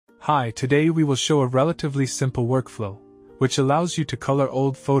Hi, today we will show a relatively simple workflow, which allows you to color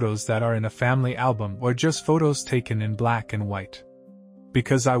old photos that are in a family album or just photos taken in black and white.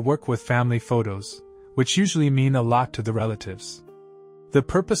 Because I work with family photos, which usually mean a lot to the relatives. The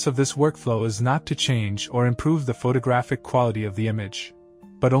purpose of this workflow is not to change or improve the photographic quality of the image,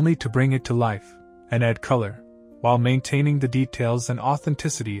 but only to bring it to life and add color, while maintaining the details and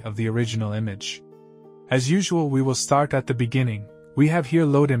authenticity of the original image. As usual, we will start at the beginning. We have here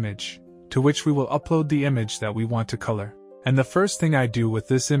load image, to which we will upload the image that we want to color. And the first thing I do with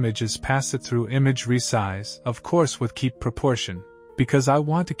this image is pass it through image resize, of course with keep proportion, because I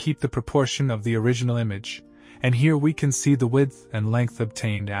want to keep the proportion of the original image, and here we can see the width and length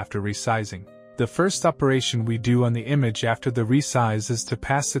obtained after resizing. The first operation we do on the image after the resize is to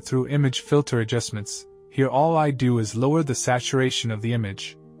pass it through image filter adjustments. Here all I do is lower the saturation of the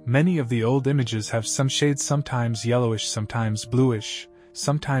image. Many of the old images have some shades, sometimes yellowish, sometimes bluish,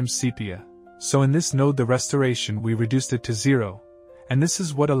 sometimes sepia. So in this node the restoration we reduced it to 0, and this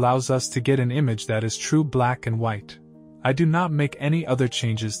is what allows us to get an image that is true black and white. I do not make any other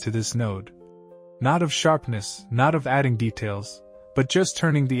changes to this node. Not of sharpness, not of adding details, but just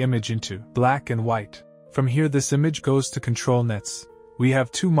turning the image into black and white. From here this image goes to control nets. We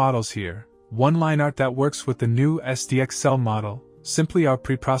have two models here, one line art that works with the new SDXL model. Simply our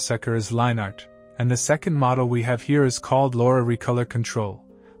preprocessor is line art, and the second model we have here is called LoRa recolor control,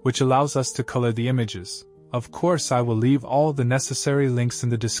 which allows us to color the images. Of course I will leave all the necessary links in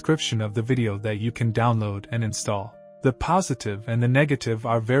the description of the video that you can download and install. The positive and the negative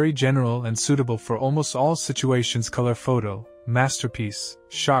are very general and suitable for almost all situations: color photo, masterpiece,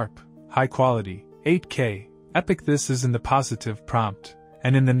 sharp, high quality, 8K, epic. This is in the positive prompt,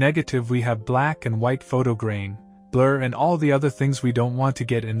 and in the negative we have black and white, photo grain, blur, and all the other things we don't want to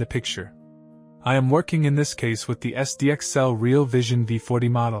get in the picture. I am working in this case with the SDXL Real Vision V40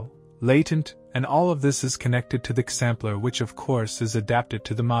 model, latent, and all of this is connected to the sampler, which of course is adapted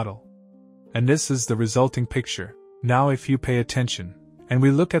to the model. And this is the resulting picture. Now if you pay attention, and we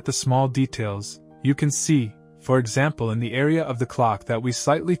look at the small details, you can see, for example in the area of the clock, that we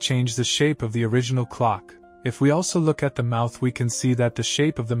slightly changed the shape of the original clock. If we also look at the mouth, we can see that the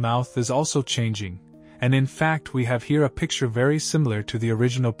shape of the mouth is also changing. And in fact we have here a picture very similar to the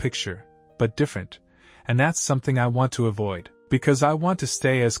original picture, but different, and that's something I want to avoid, because I want to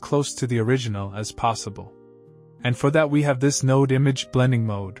stay as close to the original as possible. And for that we have this node image blending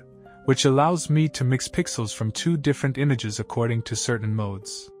mode, which allows me to mix pixels from two different images according to certain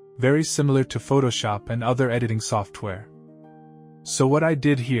modes, very similar to Photoshop and other editing software. So what I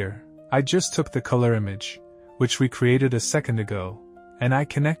did here, I just took the color image, which we created a second ago, and I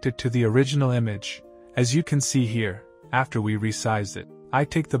connected to the original image. As you can see here, after we resized it, I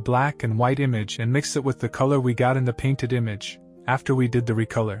take the black and white image and mix it with the color we got in the painted image, after we did the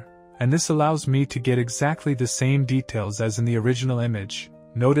recolor, and this allows me to get exactly the same details as in the original image.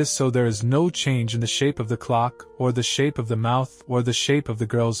 Notice, so there is no change in the shape of the clock, or the shape of the mouth, or the shape of the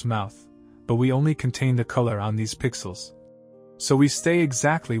girl's mouth, but we only contain the color on these pixels. So we stay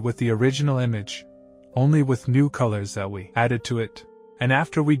exactly with the original image, only with new colors that we added to it. And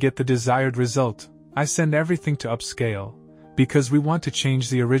after we get the desired result, I send everything to upscale, because we want to change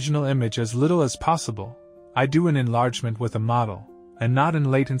the original image as little as possible. I do an enlargement with a model, and not in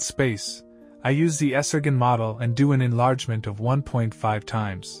latent space. I use the Essergan model and do an enlargement of 1.5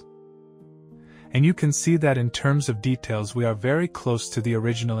 times. And you can see that in terms of details we are very close to the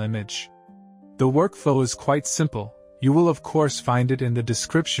original image. The workflow is quite simple. You will of course find it in the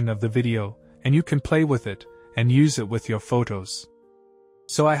description of the video, and you can play with it and use it with your photos.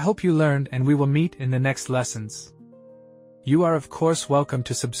 So I hope you learned, and we will meet in the next lessons. You are of course welcome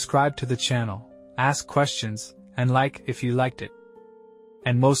to subscribe to the channel, ask questions, and like if you liked it.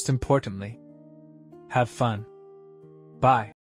 And most importantly, have fun. Bye.